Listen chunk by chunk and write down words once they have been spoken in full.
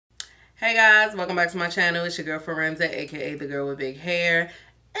Hey guys, welcome back to my channel. It's your girl Firenza, aka the girl with big hair.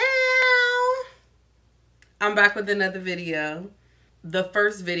 Ow! I'm back with another video. The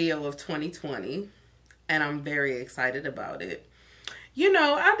first video of 2020, and I'm very excited about it. You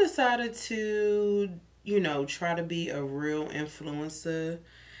know, I decided to, try to be a real influencer.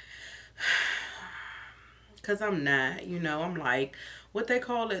 Cause I'm not, I'm like, what they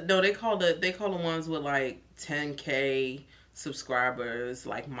call it? No, they call the ones with like 10K subscribers,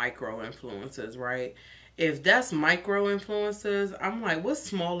 like micro influencers, right? If that's micro influencers, I'm like, what's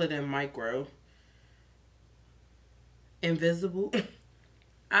smaller than micro? Invisible.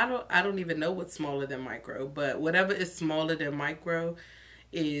 I don't even know what's smaller than micro, but whatever is smaller than micro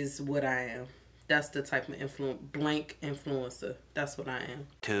is what I am. That's the type of blank influencer. That's what I am.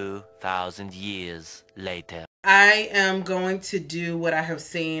 2,000 years later. I am going to do what I have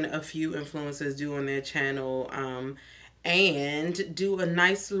seen a few influencers do on their channel, and do a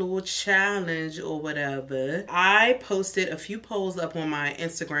nice little challenge or whatever. I posted a few polls up on my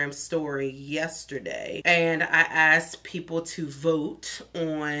Instagram story yesterday, and I asked people to vote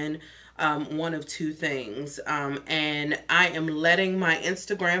on one of two things, and I am letting my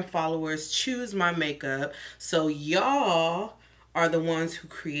Instagram followers choose my makeup. So y'all are the ones who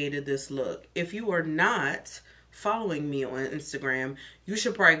created this look. If you are not following me on Instagram, you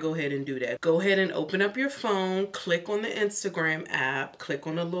should probably go ahead and do that. Go ahead and open up your phone, click on the Instagram app, click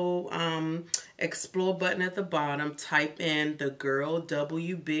on the little explore button at the bottom, type in the girl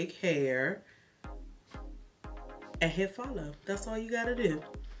W big hair, and hit follow. That's all you gotta do.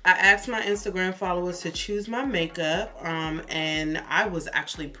 I asked my Instagram followers to choose my makeup, and I was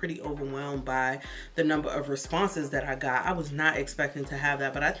actually pretty overwhelmed by the number of responses that I got. I was not expecting to have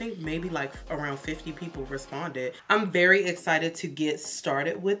that, but I think maybe like around 50 people responded. I'm very excited to get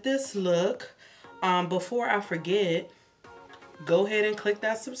started with this look. Before I forget, go ahead and click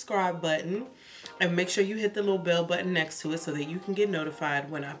that subscribe button and make sure you hit the little bell button next to it so that you can get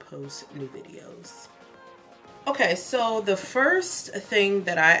notified when I post new videos. Okay, so the first thing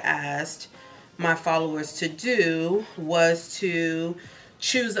that I asked my followers to do was to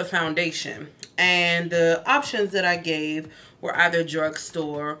choose a foundation. And the options that I gave were either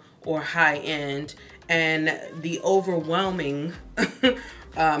drugstore or high-end. And the overwhelming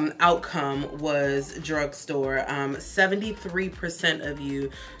outcome was drugstore. 73% of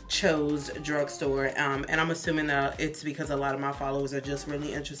you chose drugstore, and I'm assuming that it's because a lot of my followers are just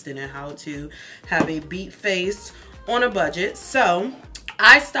really interested in how to have a beat face on a budget. So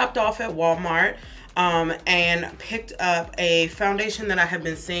I stopped off at Walmart and picked up a foundation that I have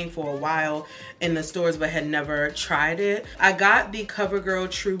been seeing for a while in the stores but had never tried it. I got the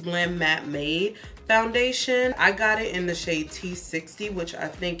CoverGirl True Blend Matte Made foundation. I got it in the shade T60, which I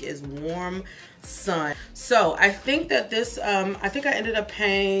think is Warm Sun. So I think that this, I think I ended up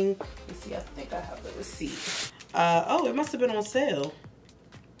paying, let's see, I think I have the receipt. Oh, it must have been on sale.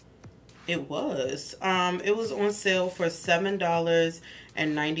 It was on sale for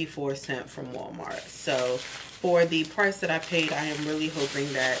 $7.94 from Walmart. So for the price that I paid, I am really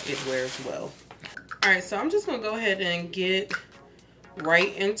hoping that it wears well. All right, so I'm just gonna go ahead and get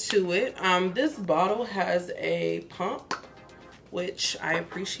right into it. This bottle has a pump, which I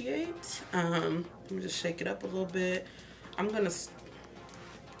appreciate. Let me just shake it up a little bit.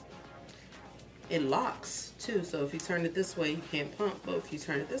 It locks too, so if you turn it this way, you can't pump, but if you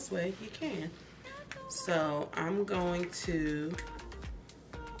turn it this way, you can. So I'm going to,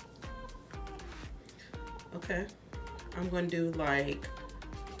 I'm going to do like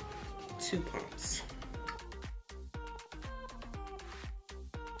 2 pumps.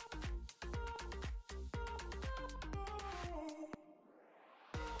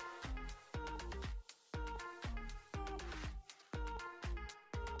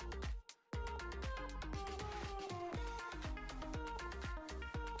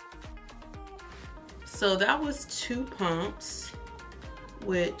 So that was 2 pumps,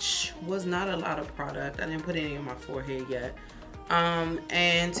 which was not a lot of product. I didn't put any on my forehead yet.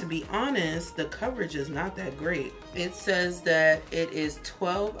 And to be honest, the coverage is not that great. It says that it is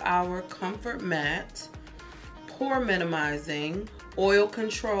 12-hour comfort matte, pore minimizing, oil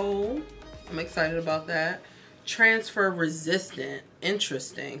control. I'm excited about that. Transfer resistant,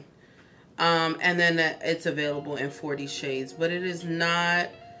 interesting. And then it's available in 40 shades, but it is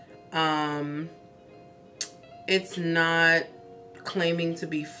not, it's not claiming to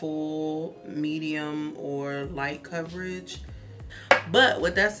be full, medium, or light coverage. But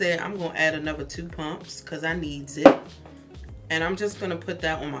with that said, I'm gonna add another 2 pumps because I needs it. And I'm just gonna put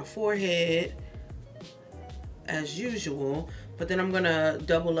that on my forehead as usual, but then I'm gonna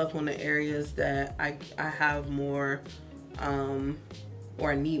double up on the areas that I have more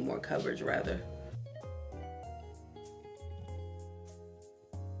or I need more coverage rather.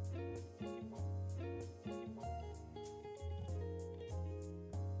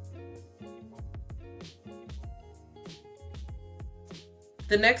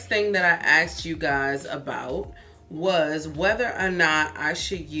 The next thing that I asked you guys about was whether or not I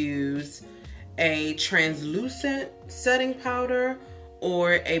should use a translucent setting powder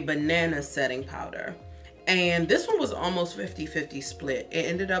or a banana setting powder. And this one was almost 50-50 split. It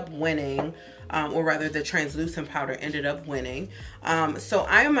ended up winning, or rather the translucent powder ended up winning. So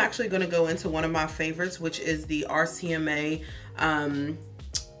I am actually going to go into one of my favorites, which is the RCMA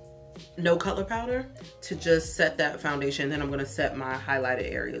no color powder, to just set that foundation. Then I'm going to set my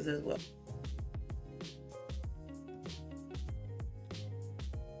highlighted areas as well.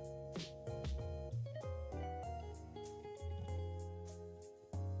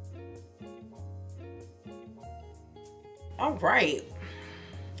 All right,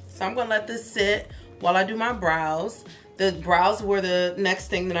 so I'm gonna let this sit while I do my brows. The brows were the next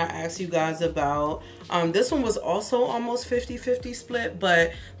thing that I asked you guys about. This one was also almost 50-50 split,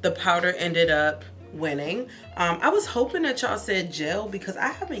 but the powder ended up winning. I was hoping that y'all said gel because I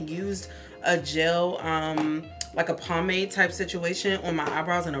haven't used a gel, like a pomade type situation on my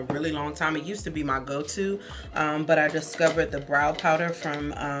eyebrows in a really long time. It used to be my go-to, but I discovered the brow powder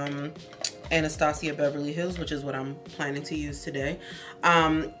from Anastasia Beverly Hills, which is what I'm planning to use today.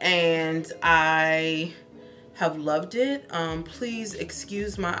 And I have loved it. Please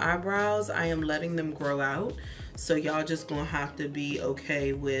excuse my eyebrows. I am letting them grow out. So y'all just gonna have to be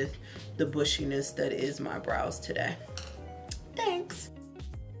okay with the bushiness that is my brows today. Thanks.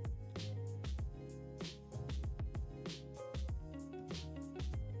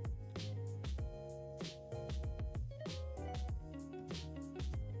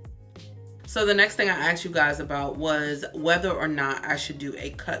 So the next thing I asked you guys about was whether or not I should do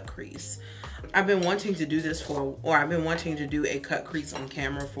a cut crease. I've been wanting to do this I've been wanting to do a cut crease on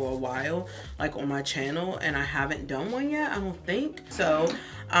camera for a while, like on my channel, and I haven't done one yet, I don't think. So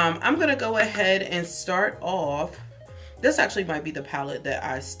I'm gonna go ahead and start off. This actually might be the palette that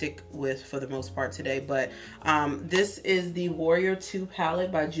I stick with for the most part today, but this is the Warrior 2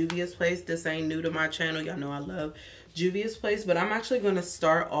 palette by Juvia's Place. This ain't new to my channel. Y'all know I love Juvia's Place, but I'm actually going to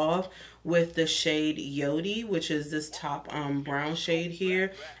start off with the shade Yodi, which is this top brown shade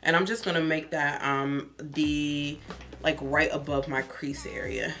here, and I'm just going to make that like right above my crease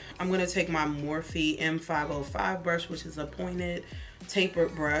area. I'm going to take my Morphe M505 brush, which is a pointed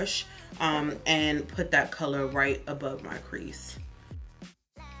tapered brush, and put that color right above my crease.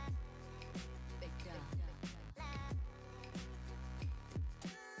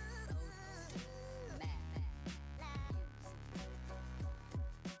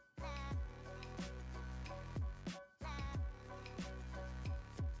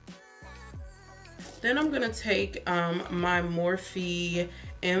 Then I'm gonna take my Morphe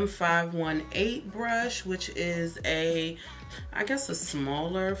M518 brush, which is I guess a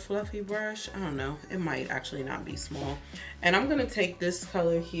smaller fluffy brush. I don't know, it might actually not be small. And I'm gonna take this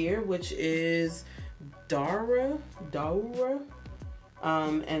color here, which is Dara.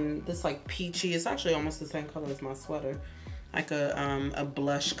 And this like peachy, it's actually almost the same color as my sweater, like a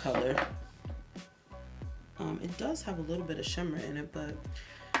blush color. It does have a little bit of shimmer in it, but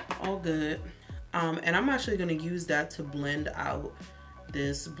all good. And I'm actually going to use that to blend out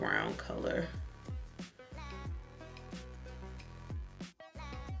this brown color.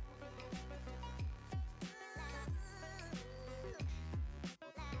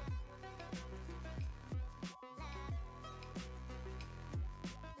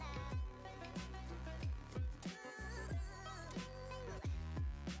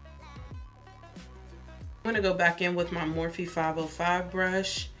 I'm going to go back in with my Morphe 505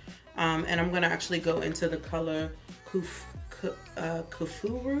 brush. And I'm going to actually go into the color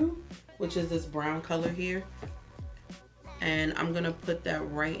Kufuru, which is this brown color here. And I'm going to put that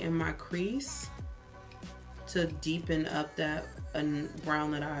right in my crease to deepen up that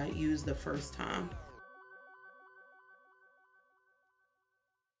brown that I used the first time.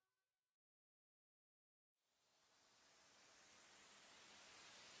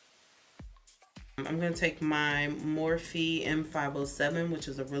 I'm going to take my Morphe M507, which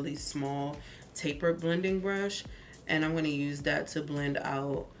is a really small tapered blending brush, and I'm going to use that to blend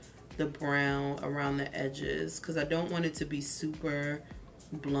out the brown around the edges because I don't want it to be super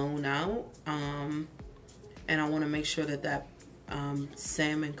blown out, and I want to make sure that that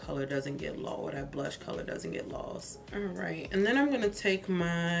salmon color doesn't get lost, or that blush color doesn't get lost. All right, and then I'm going to take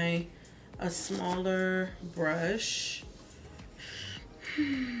a smaller brush.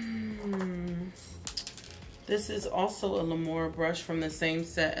 This is also a Lamora brush from the same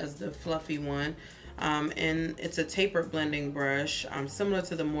set as the fluffy one. And it's a tapered blending brush, similar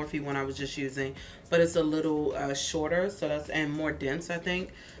to the Morphe one I was just using, but it's a little shorter, so that's, and more dense, I think.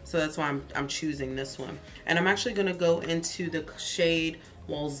 So that's why I'm choosing this one. And I'm actually gonna go into the shade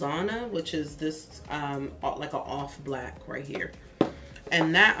Walzana, which is this like an off black right here.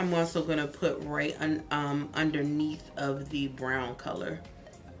 And that I'm also gonna put right underneath of the brown color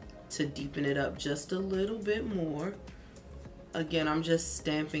to deepen it up just a little bit more. Again, I'm just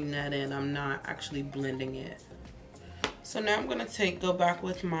stamping that in. I'm not actually blending it. So now I'm gonna go back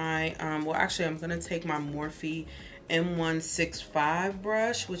with my, well actually I'm gonna take my Morphe M165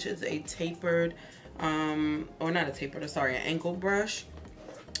 brush, which is a tapered, or not a tapered, sorry, an ankle brush.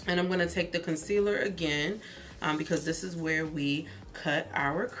 And I'm gonna take the concealer again, because this is where we cut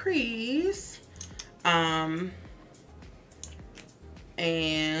our crease. And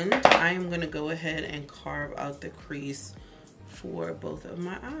I am gonna go ahead and carve out the crease for both of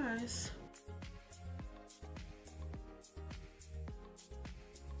my eyes.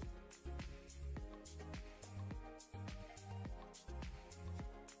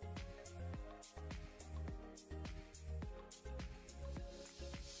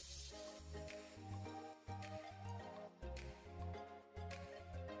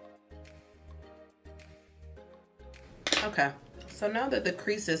 Okay, so now that the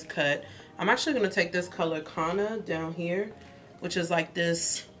crease is cut, I'm actually going to take this color Kana down here, which is like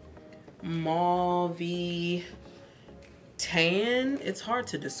this mauve tan. It's hard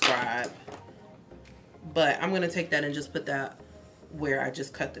to describe, but I'm going to take that and just put that where I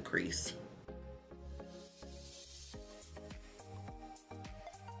just cut the crease.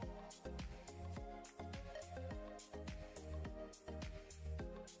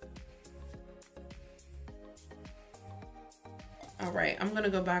 All right, I'm gonna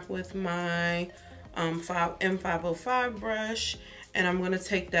go back with my M505 brush, and I'm gonna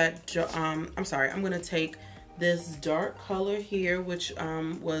take that, I'm gonna take this dark color here, which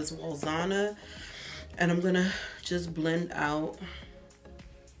was Walzana, and I'm gonna just blend out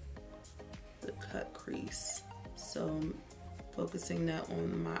the cut crease. So I'm focusing that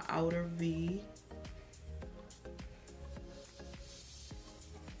on my outer V.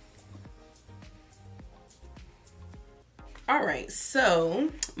 All right, so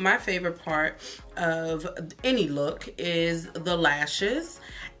my favorite part of any look is the lashes.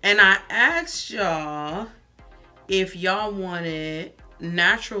 And I asked y'all if y'all wanted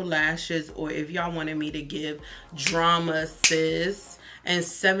natural lashes or if y'all wanted me to give drama, sis. And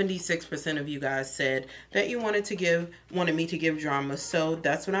 76% of you guys said that you wanted me to give drama. So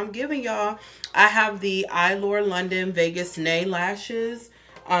that's what I'm giving y'all. I have the Eylure London Vegas Nay lashes.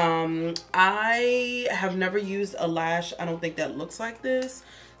 I have never used a lash, I don't think that looks like this,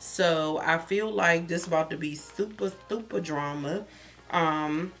 so I feel like this is about to be super drama.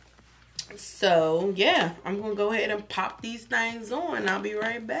 So yeah, I'm gonna go ahead and pop these things on. I'll be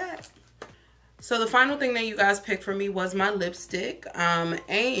right back. So the final thing that you guys picked for me was my lipstick,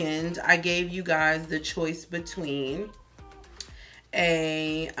 and I gave you guys the choice between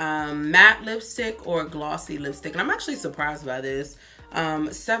a matte lipstick or a glossy lipstick, and I'm actually surprised by this.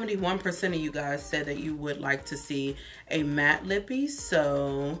 71% of you guys said that you would like to see a matte lippy,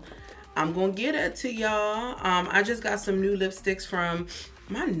 so I'm gonna get it to y'all. I just got some new lipsticks from,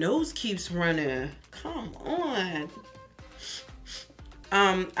 my nose keeps running, come on.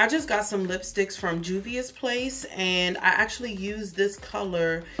 I just got some lipsticks from Juvia's Place, and I actually used this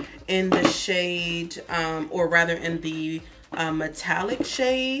color in the shade, or rather in the metallic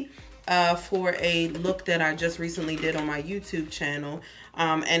shade, for a look that I just recently did on my YouTube channel.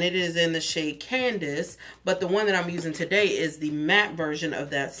 And it is in the shade Candice, but the one that I'm using today is the matte version of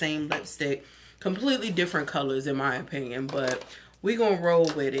that same lipstick. Completely different colors in my opinion, but we're gonna roll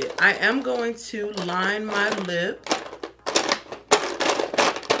with it. I am going to line my lip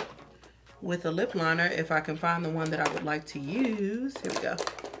with a lip liner if I can find the one that I would like to use. Here we go.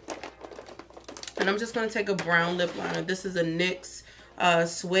 And I'm just gonna take a brown lip liner. This is a NYX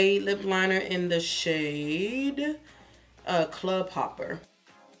suede lip liner in the shade Club Hopper.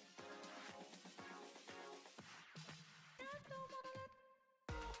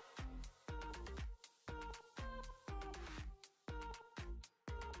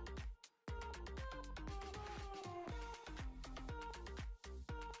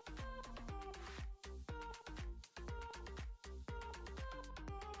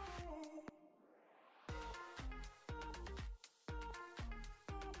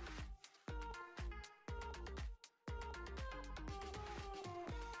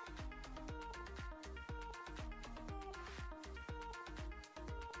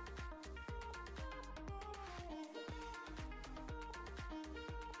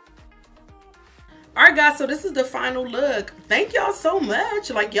 All right, guys, so this is the final look. Thank y'all so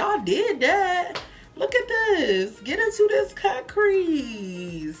much. Like, y'all did that. Look at this. Get into this cut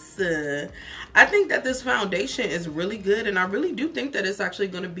crease. I think that this foundation is really good, and I really do think that it's actually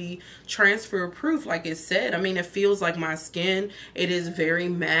going to be transfer proof, like it said. I mean, it feels like my skin. It is very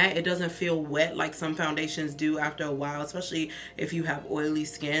matte. It doesn't feel wet like some foundations do after a while, especially if you have oily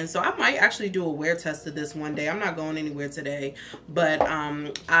skin. So I might actually do a wear test of this one day. I'm not going anywhere today, but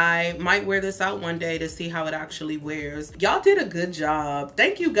I might wear this out one day to see how it actually wears. Y'all did a good job.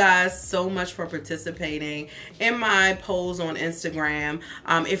 Thank you guys so much for participating in my polls on Instagram.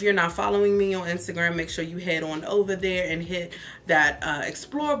 If you're not following me on Instagram, make sure you head on over there and hit that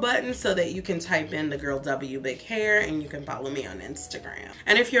explore button so that you can type in the girl W big hair and you can follow me on Instagram.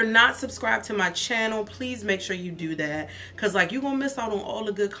 And if you're not subscribed to my channel, please make sure you do that, because like you're gonna miss out on all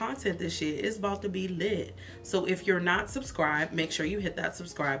the good content this year. It's about to be lit. So if you're not subscribed, make sure you hit that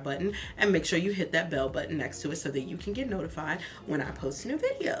subscribe button and make sure you hit that bell button next to it so that you can get notified when I post new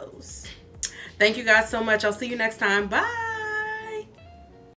videos. Thank you guys so much. I'll see you next time. Bye.